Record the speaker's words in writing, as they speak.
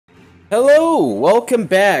Hello, welcome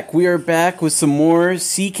back. We are back with some more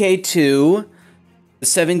CK2, The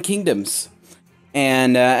Seven Kingdoms.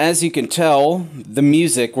 And as you can tell, the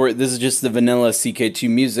music, this is just the vanilla CK2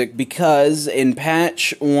 music, because in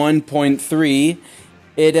patch 1.3,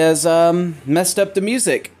 it has messed up the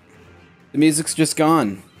music. The music's just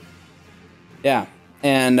gone. Yeah,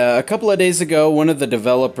 and a couple of days ago, one of the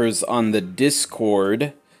developers on the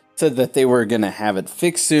Discord said that they were going to have it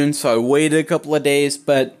fixed soon, so I waited a couple of days,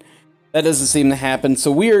 but that doesn't seem to happen,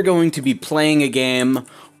 so we are going to be playing a game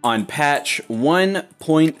on patch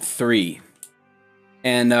 1.3.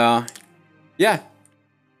 And, yeah.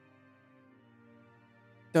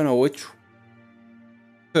 Don't know which.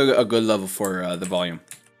 A good level for the volume.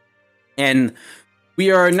 And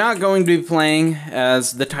we are not going to be playing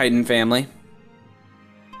as the Titan family.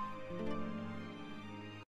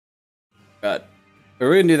 But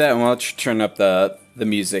we're going to do that, and we'll turn up the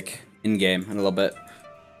music in-game in a little bit.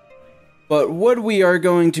 But what we are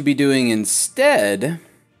going to be doing instead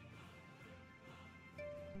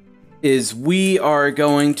is we are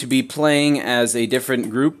going to be playing as a different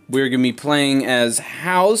group. We're going to be playing as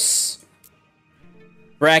House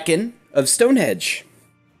Bracken of Stonehenge.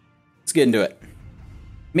 Let's get into it.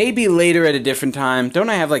 Maybe later at a different time. Don't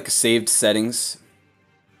I have like saved settings?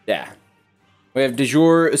 Yeah. We have de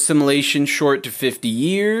jure assimilation short to 50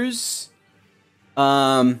 years.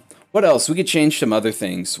 What else? We could change some other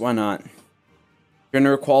things. Why not?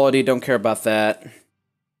 Gender equality, don't care about that.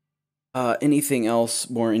 Anything else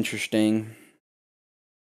more interesting?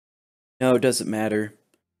 No, it doesn't matter.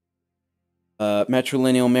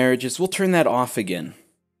 Matrilineal marriages, we'll turn that off again.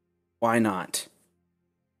 Why not?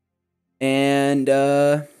 And,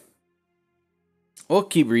 we'll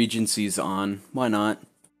keep regencies on. Why not?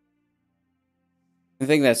 I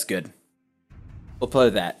think that's good. We'll play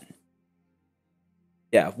that.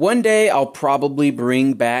 Yeah, one day I'll probably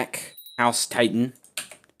bring back House Titan.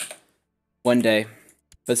 One day.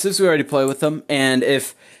 But since we already play with them, and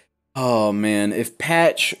if, oh man, if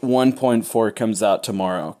patch 1.4 comes out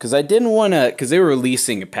tomorrow, because I didn't want to, because they were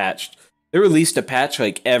releasing a patch. They released a patch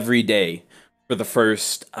like every day for the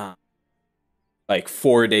first, like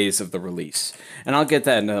 4 days of the release. And I'll get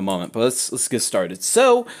that in a moment, but let's get started.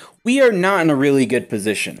 So, we are not in a really good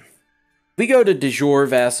position. We go to de jure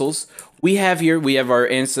vassals. We have our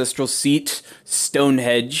ancestral seat,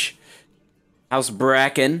 Stonehenge, House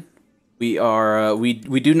Bracken. We are, we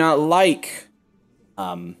do not like,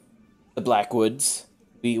 the Blackwoods.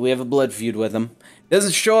 We have a blood feud with them. It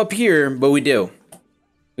doesn't show up here, but we do.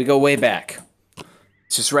 We go way back.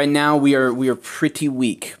 It's just right now we are pretty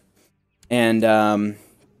weak. And, I'll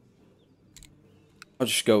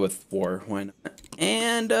just go with 4, why not?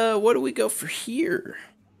 And, what do we go for here?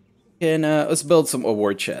 And, let's build some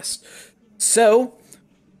award chests. So,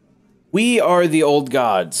 we are the old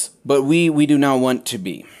gods, but we do not want to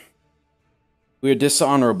be. We are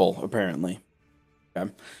dishonorable, apparently.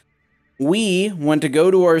 Okay. We want to go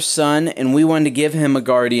to our son, and we want to give him a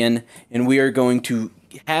guardian, and we are going to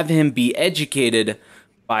have him be educated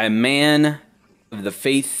by a man of the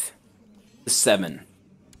faith, the 7.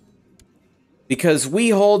 Because we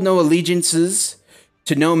hold no allegiances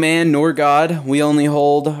to no man nor God. We only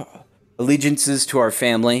hold allegiances to our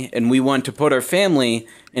family, and we want to put our family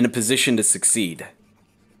in a position to succeed.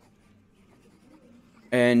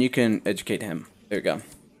 And you can educate him. There you go.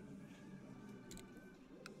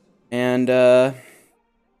 And,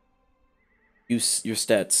 your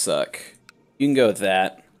stats suck. You can go with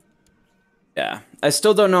that. Yeah. I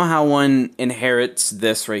still don't know how one inherits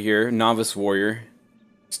this right here. Novice Warrior.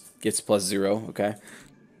 Gets +0, okay.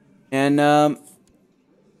 And,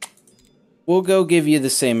 we'll go give you the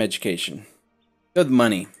same education. Go with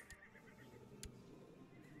money.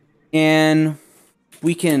 And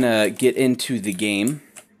we can, get into the game.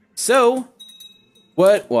 So,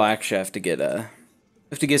 what? Well, actually, I have to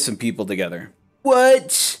get some people together.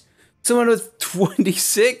 What? Someone with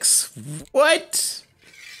 26? What?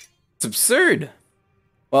 It's absurd.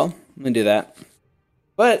 Well, I'm gonna do that.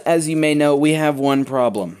 But, as you may know, we have one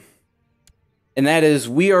problem. And that is,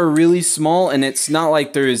 we are really small, and it's not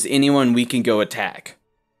like there is anyone we can go attack.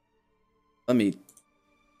 Actually,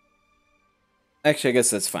 I guess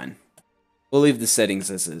that's fine. We'll leave the settings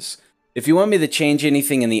as is. If you want me to change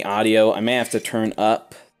anything in the audio, I may have to turn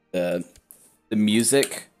up the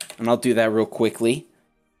music, and I'll do that real quickly.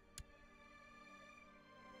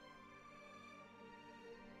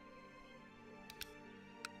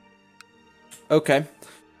 Okay.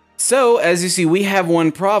 So, as you see, we have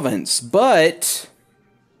one province, but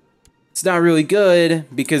it's not really good,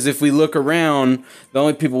 because if we look around, the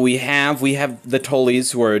only people we have the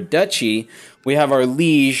Tullies, who are a duchy, we have our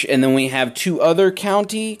liege, and then we have 2 other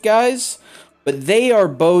county guys, but they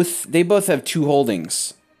both have 2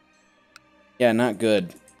 holdings. Yeah, not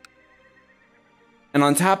good. And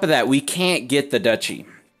on top of that, we can't get the duchy.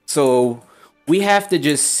 So we have to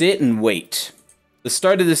just sit and wait. The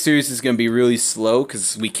start of the series is going to be really slow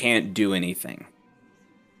because we can't do anything.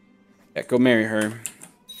 Yeah, go marry her.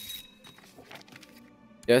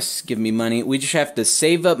 Just give me money. We just have to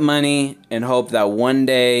save up money and hope that one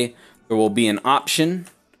day there will be an option.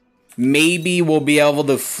 Maybe we'll be able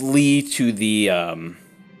to flee to the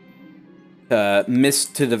to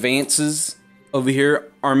the Vances over here,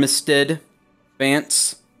 Armistead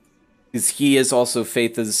Vance, because he is also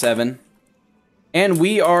Faith of the Seven, and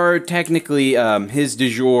we are technically his de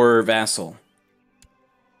jure vassal.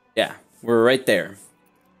 Yeah, we're right there.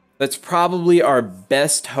 That's probably our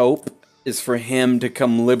best hope, is for him to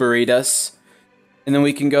come liberate us, and then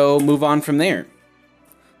we can go move on from there.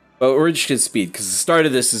 But we're just gonna speed, because the start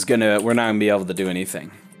of this is we're not gonna be able to do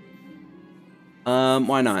anything.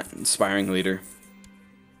 Why not? Inspiring leader.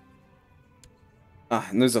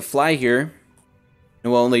 And there's a fly here. It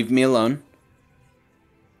won't leave me alone.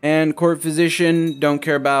 And court physician, don't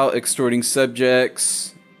care about extorting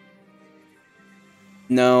subjects.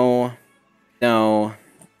 No. No.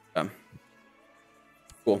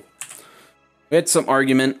 Cool. We had some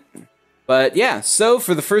argument. But yeah, so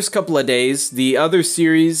for the first couple of days, the other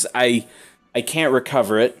series, I can't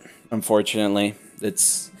recover it, unfortunately.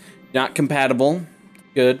 It's not compatible.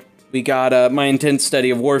 Good. We got my intense study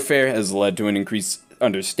of warfare has led to an increased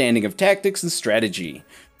understanding of tactics and strategy.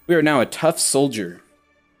 We are now a tough soldier.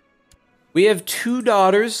 We have 2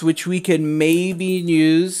 daughters, which we can maybe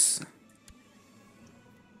use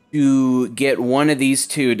to get one of these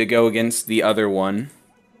 2 to go against the other one.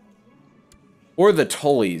 Or the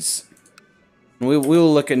Tullies. We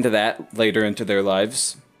will look into that later into their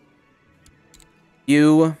lives.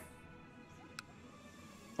 I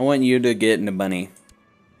want you to get into money.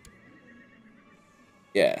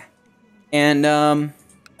 Yeah. And,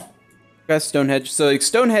 got Stonehenge. So, like,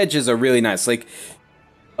 Stonehenge is a really nice, like,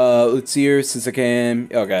 let's see here, since I can,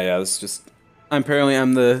 okay, yeah, it's just, apparently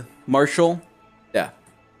I'm the marshal. Yeah.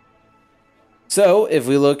 So, if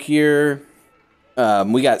we look here,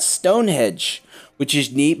 we got Stonehenge, which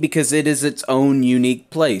is neat because it is its own unique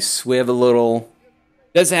place. We have a little,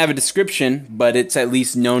 doesn't have a description, but it's at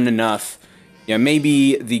least known enough. Yeah,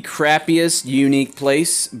 maybe the crappiest unique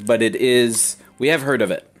place, but it is, we have heard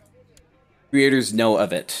of it. Creators know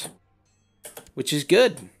of it, which is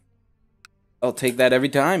good. I'll take that every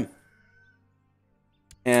time.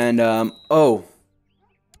 And, oh,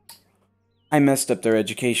 I messed up their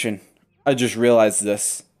education. I just realized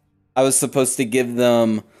this. I was supposed to give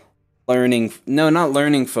them learning, no, not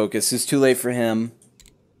learning focus, it's too late for him.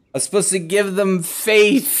 I was supposed to give them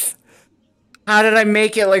faith. How did I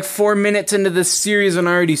make it like 4 minutes into this series when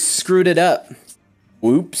I already screwed it up?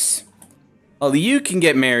 Whoops. Well, you can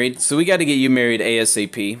get married, so we got to get you married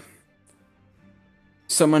ASAP.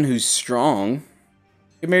 Someone who's strong.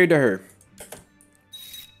 Get married to her.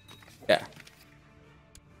 Yeah.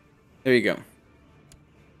 There you go.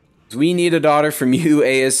 We need a daughter from you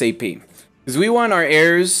ASAP. Because we want our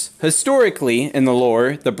heirs, historically in the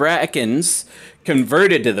lore, the Brackens,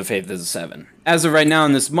 converted to the Faith of the Seven. As of right now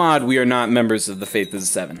in this mod, we are not members of the Faith of the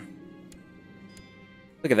Seven.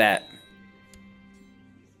 Look at that.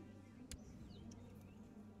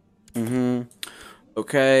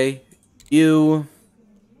 Okay. You.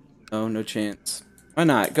 Oh, no chance. Why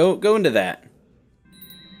not? Go into that.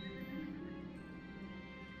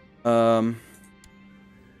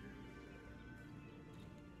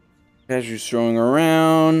 As you're strolling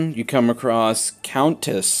around, you come across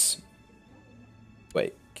Countess.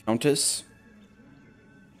 Wait, Countess?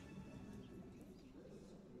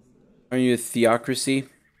 Are you a theocracy?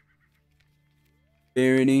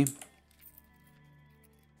 Barony?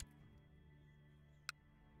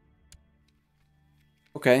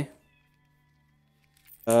 Okay.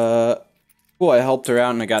 Cool, I helped her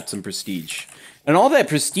out and I got some prestige. And all that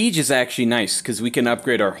prestige is actually nice, because we can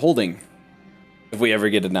upgrade our holding. If we ever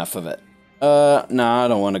get enough of it. No, I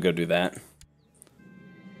don't want to go do that.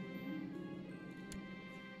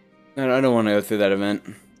 I don't want to go through that event.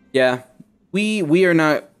 Yeah, we are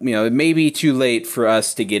not, you know, it may be too late for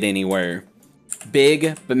us to get anywhere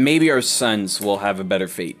big, but maybe our sons will have a better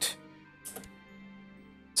fate.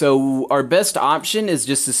 So our best option is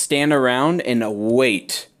just to stand around and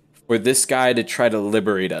wait for this guy to try to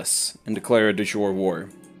liberate us and declare a de jure war.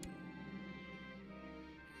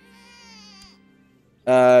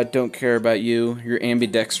 Don't care about you. You're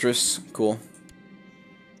ambidextrous. Cool.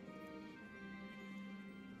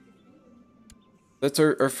 That's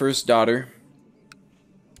our first daughter.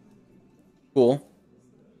 Cool.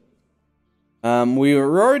 We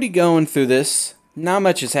were already going through this. Not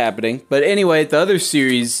much is happening. But anyway, the other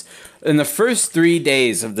series, in the first 3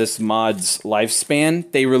 days of this mod's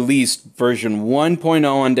lifespan, they released version 1.0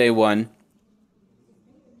 on day 1.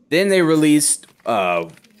 Then they released,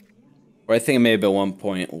 or I think it may have been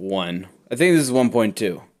 1.1. I think this is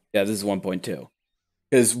 1.2. Yeah, this is 1.2.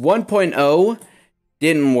 Because 1.0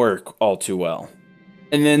 didn't work all too well.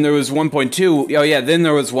 And then there was 1.2. Oh, yeah, then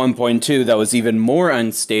there was 1.2 that was even more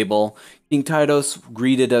unstable. King Titus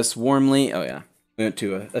greeted us warmly. Oh, yeah. We went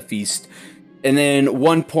to a feast. And then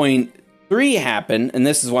 1.3 happened, and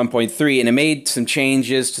this is 1.3, and it made some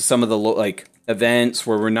changes to some of the, like, events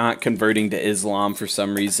where we're not converting to Islam for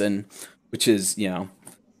some reason, which is, you know,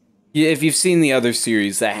 if you've seen the other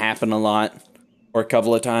series, that happened a lot, or a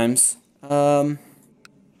couple of times.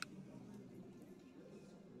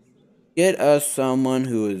 Get us someone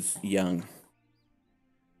who is young.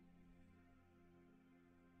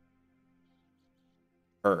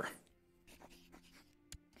 Her.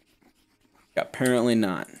 Apparently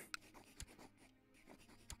not.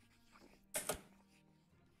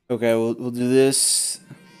 Okay, we'll do this.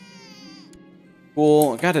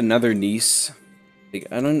 Cool. I got another niece. Like,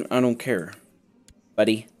 I don't care,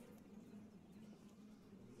 buddy.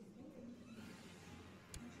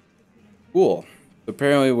 Cool.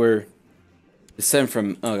 Apparently we're descent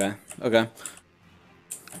from. Okay. I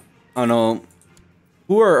don't know.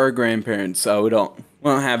 Who are our grandparents? We don't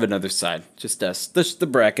have another side. Just us. Just the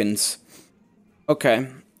Brackens. Okay.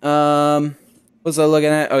 What was I looking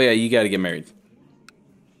at? Oh yeah, you gotta get married.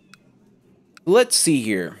 Let's see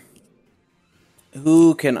here.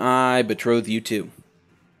 Who can I betroth you to?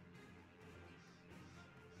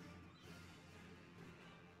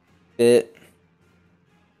 Fit.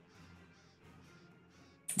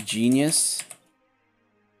 Genius.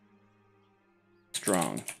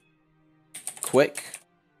 Strong. Quick.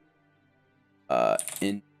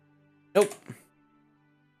 Nope.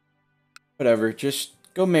 Whatever, just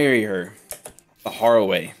go marry her. The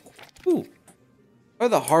Haraway. Ooh. What are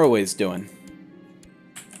the Haraways doing?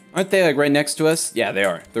 Aren't they like right next to us? Yeah, they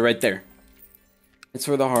are. They're right there. It's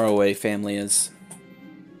where the Haraway family is.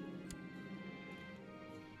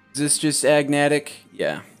 Is this just Agnatic?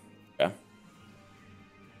 Yeah. Okay.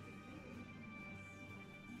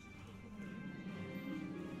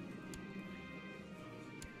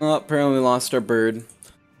 Well, apparently we lost our bird.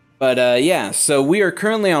 But yeah, so we are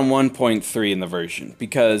currently on 1.3 in the version,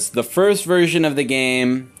 because the first version of the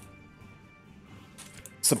game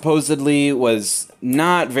supposedly was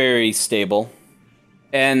not very stable,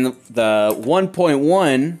 and the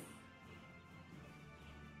 1.1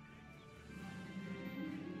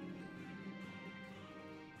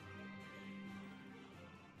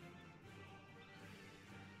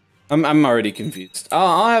 I'm already confused.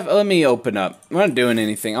 Let me open up. I'm not doing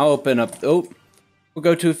anything. I'll open up. Oh, we'll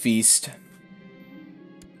go to a feast.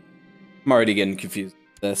 I'm already getting confused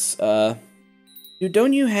with this. Dude,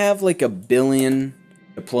 don't you have like 1 billion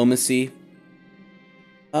diplomacy?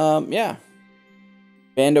 Yeah.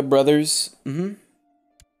 Band of Brothers. Mm-hmm.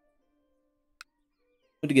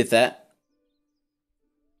 Would you get that?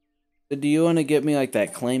 Do you want to get me like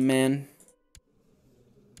that claim man?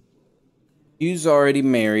 He's already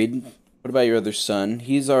married. What about your other son?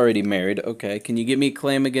 He's already married. Okay, can you get me a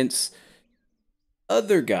claim against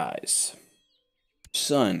other guys?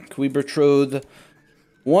 Son, can we betroth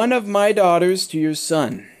one of my daughters to your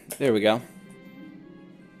son? There we go.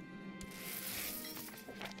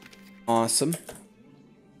 Awesome.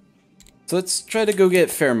 So let's try to go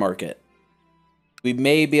get fair market. We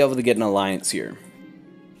may be able to get an alliance here.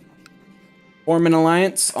 Form an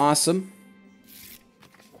alliance. Awesome.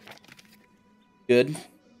 Good.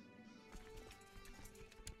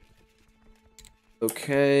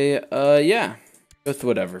 Okay, yeah. With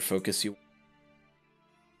whatever focus you want.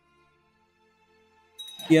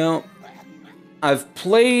 You know, I've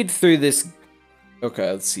played through this.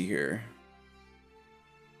 Okay, let's see here.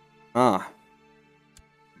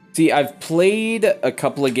 See, I've played a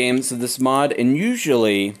couple of games of this mod, and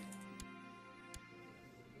usually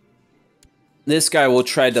this guy will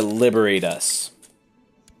try to liberate us.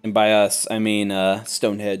 And by us, I mean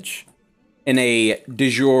Stonehenge. In a de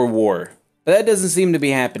jure war. But that doesn't seem to be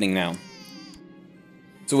happening now.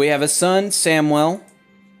 So we have a son, Samuel.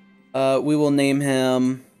 We will name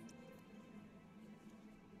him...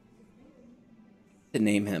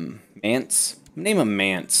 Mance? Name him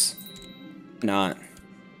Mance. Not.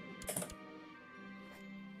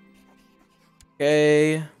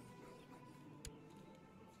 Okay.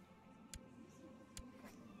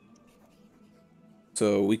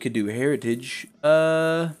 So we could do heritage.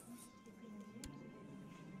 I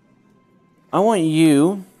want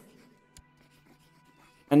you.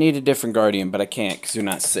 I need a different guardian, but I can't because you're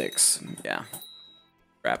not 6. Yeah.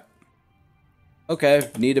 Crap. Okay,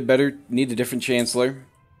 need a different chancellor.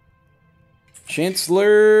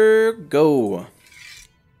 Chancellor, go.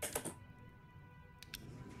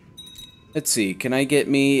 Let's see, can I get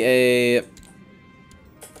me a...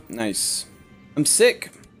 Nice. I'm sick.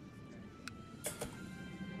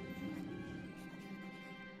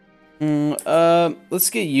 Let's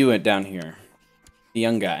get you down here. The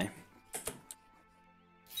young guy.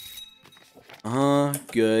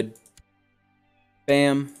 Good.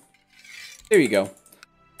 Bam. There you go.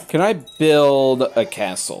 Can I build a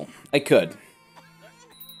castle? I could.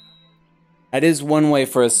 That is one way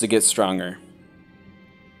for us to get stronger.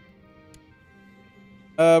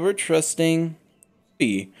 We're trusting.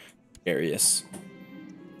 Be curious.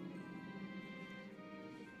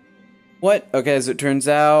 What? Okay, as it turns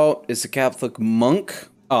out, is a Catholic monk.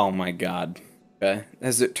 Oh my god. Okay.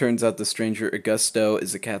 As it turns out, the stranger Augusto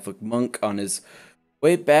is a Catholic monk on his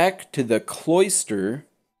way back to the cloister.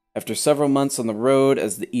 After several months on the road,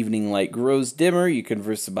 as the evening light grows dimmer, you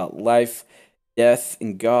converse about life, death,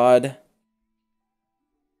 and God.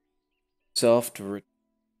 The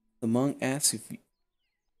monk asks if you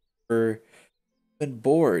were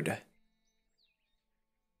bored.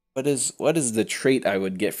 What is the trait I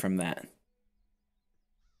would get from that?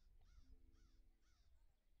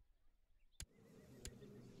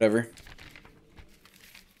 Whatever.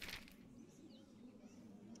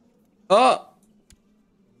 Oh!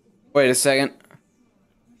 Wait a second.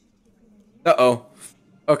 Uh-oh.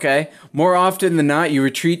 Okay. More often than not, you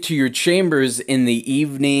retreat to your chambers in the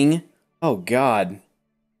evening. Oh, God.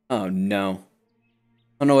 Oh, no.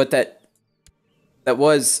 I don't know what that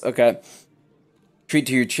was. Okay. Retreat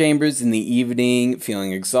to your chambers in the evening,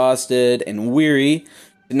 feeling exhausted and weary.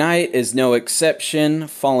 Tonight is no exception.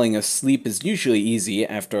 Falling asleep is usually easy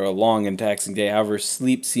after a long and taxing day. However,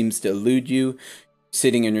 sleep seems to elude you.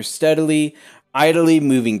 Sitting in your steadily, idly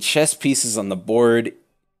moving chess pieces on the board.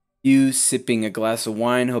 You sipping a glass of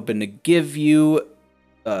wine, hoping to give you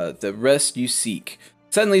the rest you seek.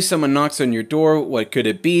 Suddenly, someone knocks on your door. What could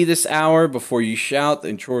it be this hour? Before you shout, the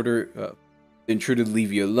intruder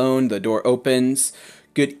leave you alone. The door opens.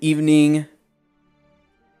 Good evening,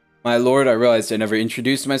 my lord. I realized I never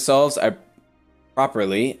introduced myself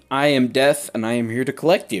properly. I am Death, and I am here to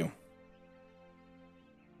collect you.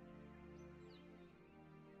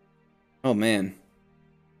 Oh man.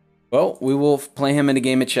 Well, we will play him in a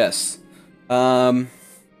game of chess. I'll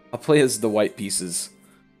play as the white pieces.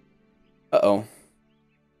 Uh-oh.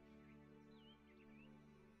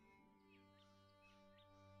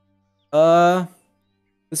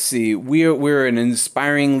 Let's see. We're an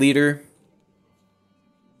inspiring leader.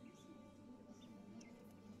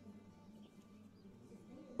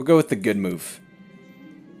 We'll go with the good move.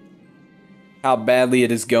 How badly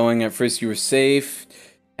it is going. At first you were safe,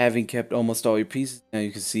 having kept almost all your pieces. Now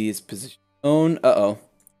you can see its position own. Uh-oh.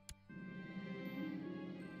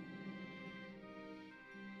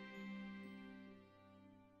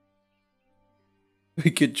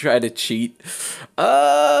 We could try to cheat.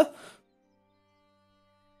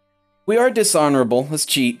 We are dishonorable. Let's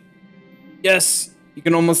cheat. Yes, you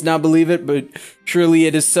can almost not believe it, but surely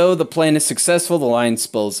it is so. The plan is successful. The line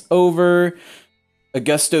spills over.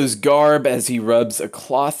 Augusto's garb as he rubs a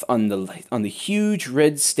cloth on the huge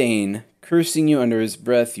red stain, cursing you under his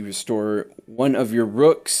breath. You restore one of your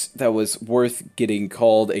rooks that was worth getting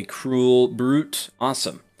called a cruel brute.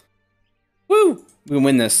 Awesome. Woo! We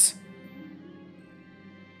win this.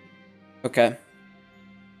 Okay.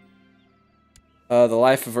 The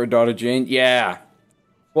life of our daughter Jane. Yeah.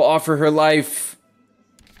 We'll offer her life.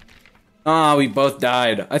 Ah, we both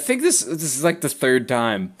died. I think this is like the 3rd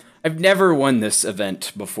time. I've never won this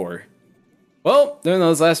event before. Well, during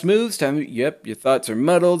those last moves, yep, your thoughts are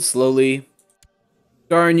muddled slowly.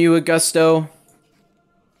 Darn you, Augusto.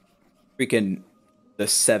 Freaking the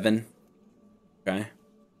 7. Okay.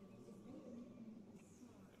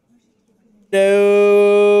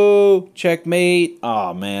 No! Checkmate.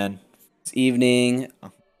 Aw, man. It's evening.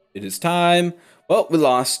 It is time. Well, we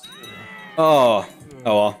lost. Oh.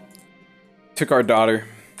 Oh well. Took our daughter.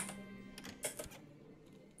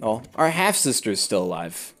 Oh, our half-sister is still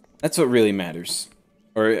alive. That's what really matters.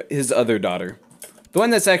 Or his other daughter. The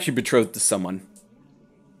one that's actually betrothed to someone.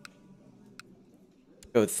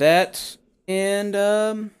 Go with that.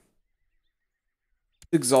 And,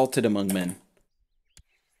 exalted among men.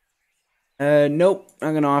 Nope.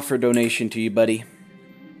 I'm gonna offer a donation to you, buddy.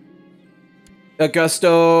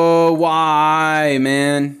 Augusto, why,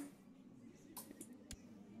 man?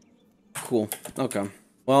 Cool. Okay.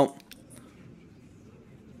 Well,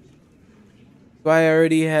 do I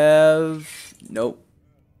already have? Nope.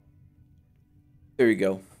 There you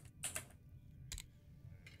go.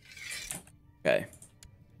 Okay.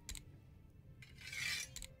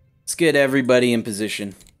 Let's get everybody in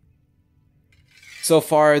position. So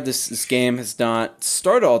far, this game has not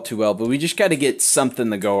started all too well, but we just got to get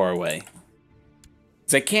something to go our way.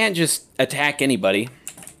 Because I can't just attack anybody.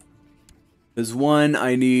 Because one,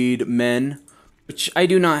 I need men, which I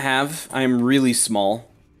do not have. I am really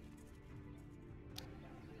small.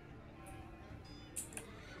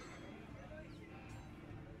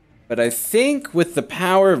 But I think with the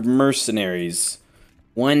power of mercenaries,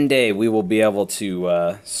 one day we will be able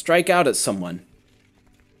to strike out at someone.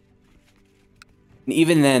 And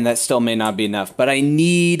even then, that still may not be enough. But I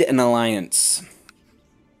need an alliance.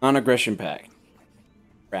 Non-aggression pact.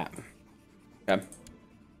 Crap. Okay.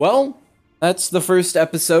 Well, that's the first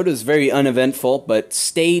episode. It was very uneventful, but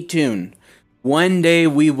stay tuned. One day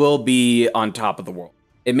we will be on top of the world.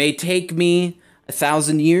 It may take me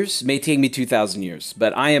 1,000 years, it may take me 2,000 years,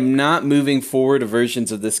 but I am not moving forward to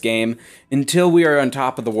versions of this game until we are on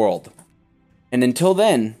top of the world. And until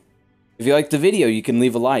then, if you liked the video, you can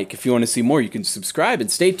leave a like. If you want to see more, you can subscribe,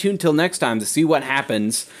 and stay tuned till next time to see what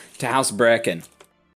happens to House Bracken.